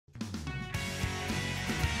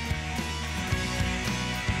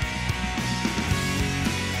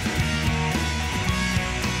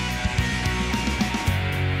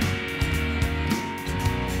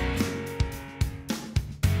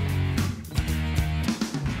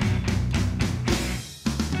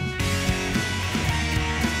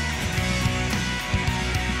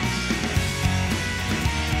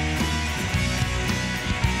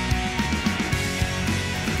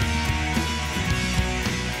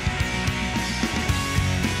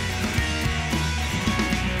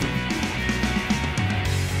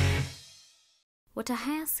Water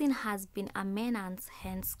hyacinth has been a menace,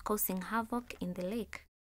 hence causing havoc in the lake.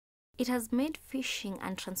 It has made fishing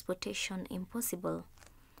and transportation impossible.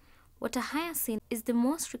 Water hyacinth is the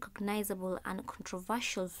most recognizable and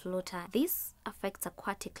controversial floater. This affects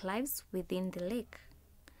aquatic lives within the lake.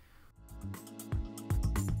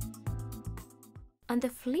 On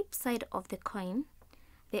the flip side of the coin,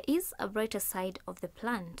 there is a brighter side of the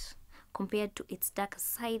plant compared to its darker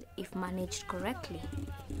side if managed correctly.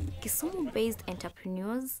 Kisumu-based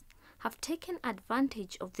entrepreneurs have taken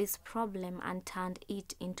advantage of this problem and turned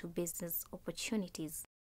it into business opportunities.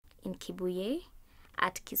 In Kibuye,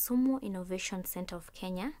 at Kisumu Innovation Center of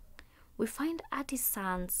Kenya, we find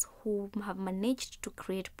artisans who have managed to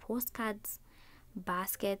create postcards,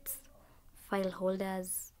 baskets, file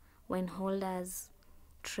holders, wine holders,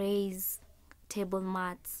 trays, table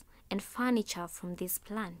mats, and furniture from this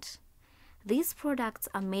plant. These products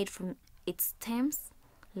are made from its stems,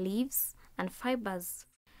 leaves, and fibers.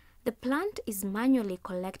 The plant is manually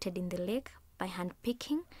collected in the lake by hand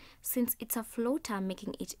picking, since it's a floater,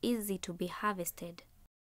 making it easy to be harvested.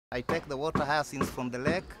 I take the water hyacinths from the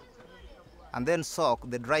lake and then soak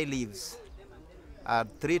the dry leaves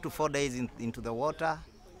 3 to 4 days into the water,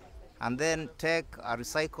 and then take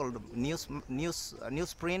recycled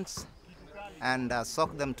newsprints and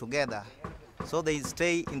soak them together. So they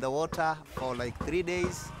stay in the water for like 3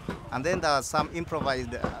 days, and then there are some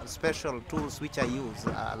improvised special tools which I use,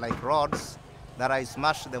 like rods that I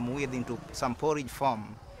smash them with into some porridge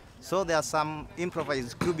form. So there are some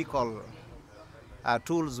improvised cubicle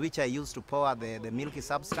tools which I use to pour the milky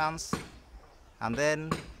substance, and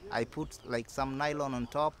then I put like some nylon on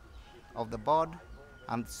top of the board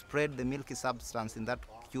and spread the milky substance in that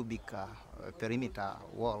cubic perimeter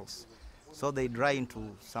walls. So they dry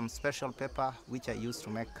into some special paper which I use to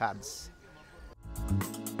make cards.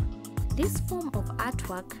 This form of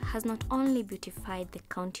artwork has not only beautified the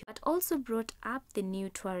county but also brought up the new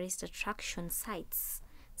tourist attraction sites,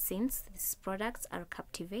 since these products are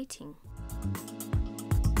captivating.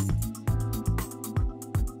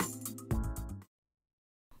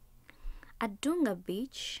 At Dunga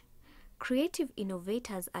Beach, creative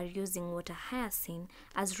innovators are using water hyacinth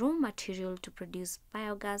as raw material to produce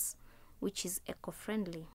biogas, which is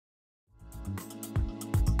eco-friendly.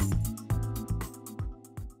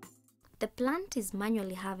 The plant is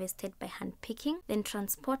manually harvested by hand picking, then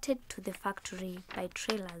transported to the factory by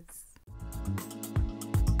trailers.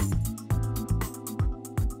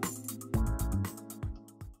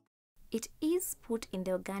 It is put in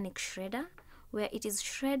the organic shredder, where it is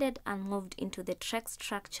shredded and moved into the Trex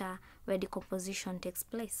structure where decomposition takes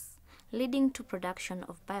place, leading to production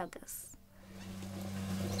of biogas.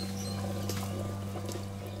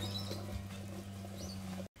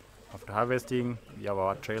 After harvesting, we have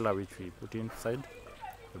our trailer which we put inside.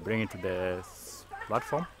 We bring it to the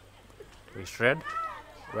platform. We shred,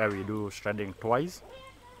 where we do shredding twice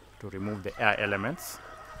to remove the air elements.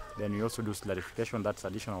 Then we also do solidification, that's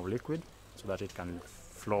addition of liquid, so that it can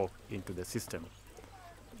flow into the system.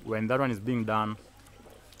 When that one is being done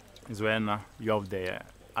is when you have the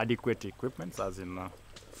adequate equipment, as in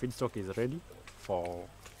feedstock is ready for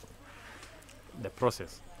the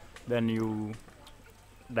process. Then you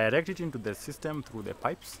direct it into the system through the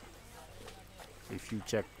pipes. If you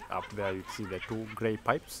check up there, you see the 2 gray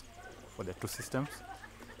pipes for the 2 systems.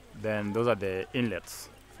 Then those are the inlets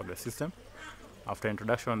for the system. After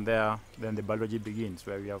introduction there, then the biology begins,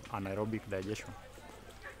 where we have anaerobic digestion.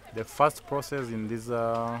 The first process in this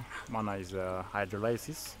manner is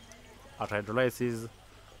hydrolysis. At hydrolysis,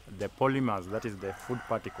 the polymers, that is the food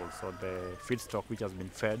particles or the feedstock which has been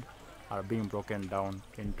fed, are being broken down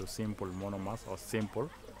into simple monomers or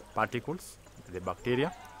simple particles, the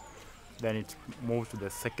bacteria. Then it moves to the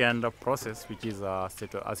second process, which is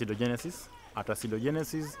acidogenesis. At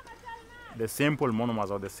acidogenesis, the simple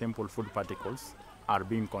monomers or the simple food particles are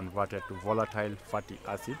being converted to volatile fatty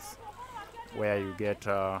acids, where you get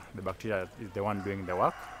the bacteria is the one doing the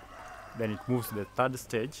work. Then it moves to the third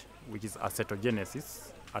stage, which is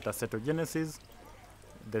acetogenesis. At acetogenesis,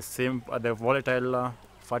 the volatile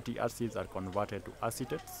fatty acids are converted to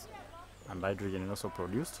acetates, and hydrogen is also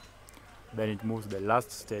produced. Then it moves to the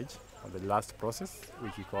last stage, or the last process,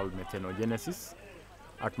 which we call methanogenesis.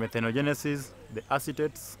 At methanogenesis, the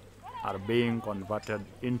acetates are being converted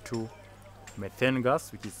into methane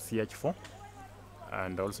gas, which is CH4.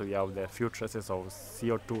 And also we have the few traces of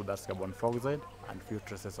CO2, that's carbon dioxide, and few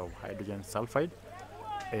traces of hydrogen sulfide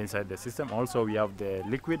inside the system. Also we have the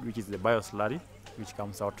liquid, which is the bioslurry, which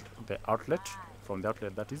comes out the outlet, from the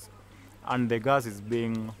outlet that is. And the gas is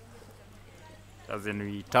being, as in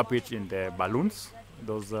we tap it in the balloons,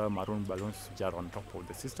 those maroon balloons which are on top of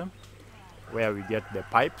the system. where we get the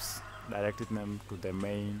pipes, directing them to the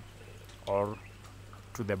main or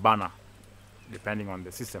to the burner, depending on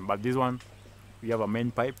the system. But this one, we have a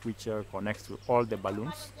main pipe which connects to all the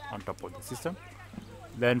balloons on top of the system.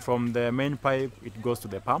 Then from the main pipe, it goes to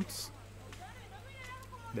the pumps.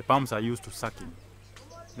 The pumps are used to sucking.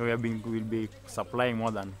 We'll be supplying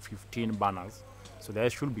more than 15 burners, so there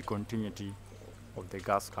should be continuity of the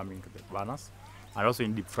gas coming to the burners. And also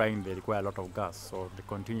in deep frying, they require a lot of gas, so the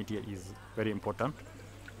continuity is very important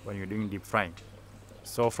when you're doing deep frying.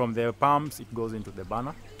 So from the pumps, it goes into the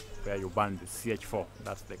burner, where you burn the CH4,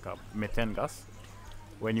 that's the methane gas.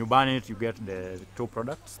 When you burn it, you get the two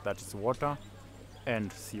products, that is water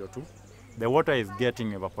and CO2. The water is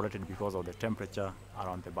getting evaporated because of the temperature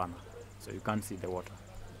around the burner, so you can't see the water,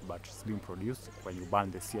 but it's being produced when you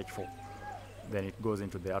burn the CH4. Then it goes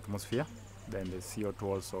into the atmosphere. Then the CO2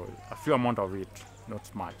 also, a few amount of it,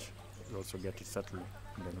 not much. You also get it settled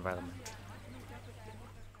in the environment.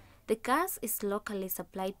 The gas is locally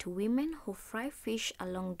supplied to women who fry fish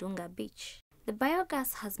along Dunga Beach. The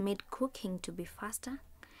biogas has made cooking to be faster,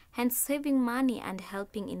 hence saving money and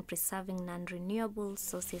helping in preserving non-renewable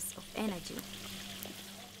sources of energy.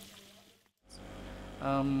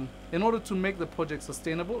 In order to make the project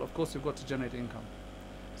sustainable, of course, you've got to generate income.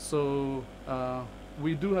 So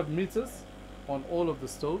we do have meters on all of the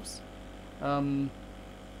stoves.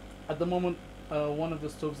 At the moment, one of the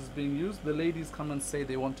stoves is being used. The ladies come and say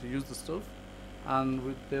they want to use the stove,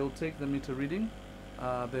 and they'll take the meter reading.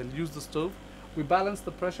 They'll use the stove. We balance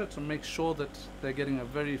the pressure to make sure that they're getting a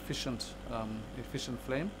very efficient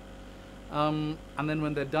flame. And then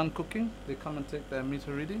when they're done cooking, they come and take their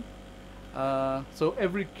meter reading. So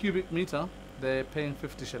every cubic meter, they're paying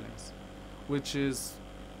 50 shillings, which is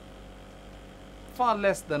far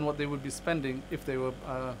less than what they would be spending if they were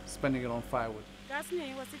spending it on firewood. The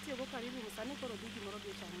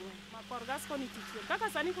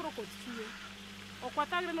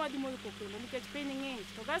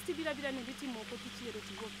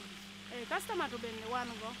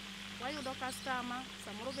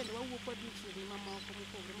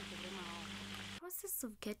process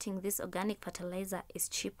of getting this organic fertilizer is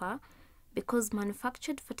cheaper because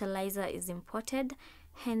manufactured fertilizer is imported,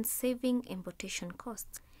 hence saving importation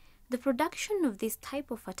costs. The production of this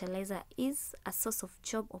type of fertilizer is a source of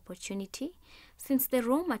job opportunity since the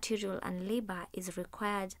raw material and labor is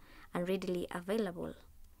required and readily available.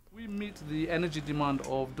 We meet the energy demand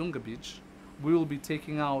of Dunga Beach. We will be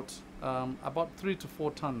taking out about 3 to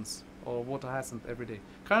 4 tons of water hyacinth every day.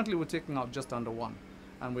 Currently we're taking out just under 1,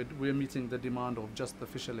 and we're meeting the demand of just the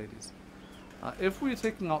fisher ladies. If we're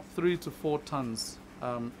taking out 3 to 4 tons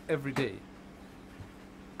every day,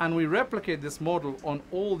 and we replicate this model on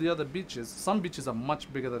all the other beaches, some beaches are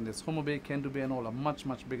much bigger than this. Homo Bay, Kendu Bay and all are much,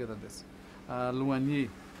 much bigger than this. Luanyi,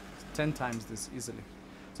 10 times this easily.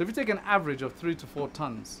 So if you take an average of 3 to 4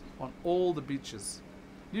 tons on all the beaches,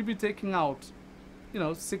 you'd be taking out,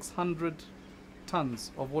 600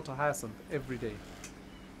 tons of water hyacinth every day.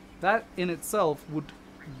 That in itself would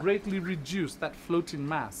greatly reduce that floating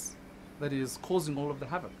mass that is causing all of the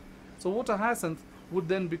havoc. So water hyacinth would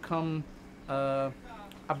then become a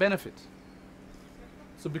benefit.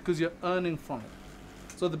 So because you're earning from it.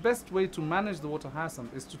 So the best way to manage the water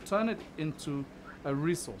hyacinth is to turn it into a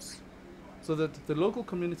resource so that the local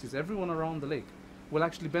communities, everyone around the lake, will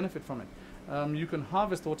actually benefit from it. You can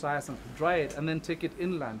harvest water hyacinth, dry it, and then take it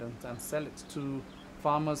inland and sell it to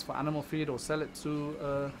farmers for animal feed, or sell it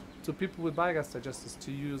to people with biogas digesters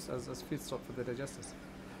to use as feedstock for their digesters.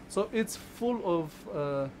 So it's full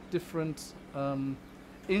of different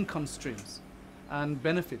income streams and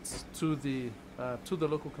benefits to the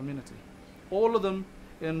local community. All of them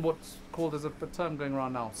in what's called, there's a term going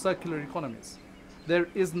around now, circular economies. There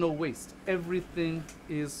is no waste. Everything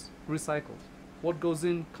is recycled. What goes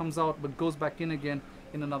in comes out, but goes back in again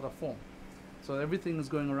in another form. So everything is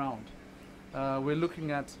going around. We're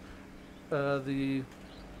looking at the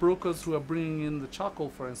brokers who are bringing in the charcoal,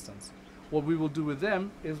 for instance. What we will do with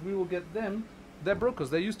them is we will get them, they're brokers,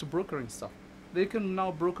 they're used to brokering stuff. They can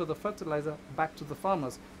now broker the fertilizer back to the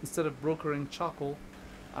farmers instead of brokering charcoal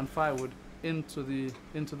and firewood into the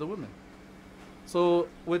women. So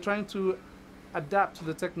we're trying to adapt to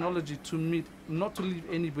the technology to meet, not to leave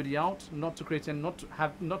anybody out, not to create and not to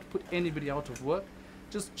put anybody out of work.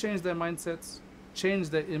 Just change their mindsets, change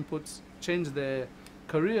their inputs, change their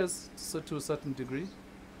careers to a certain degree,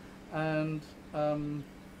 and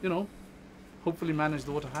hopefully manage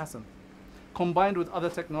the water hyacinth. Combined with other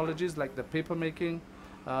technologies like the paper making,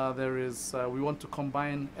 we want to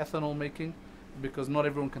combine ethanol making, because not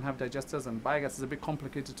everyone can have digesters, and biogas is a bit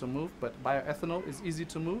complicated to move, but bioethanol is easy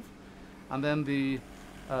to move. And then the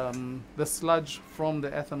The sludge from the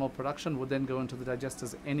ethanol production would then go into the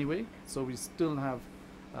digesters anyway, so we still have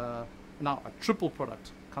now a triple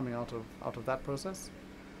product coming out of that process.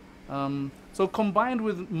 So combined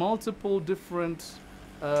with multiple different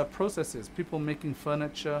processes, people making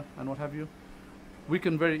furniture and what have you, we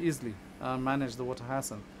can very easily manage the water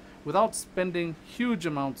hyacinth without spending huge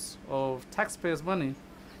amounts of taxpayers' money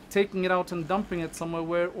taking it out and dumping it somewhere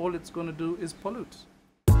where all it's going to do is pollute.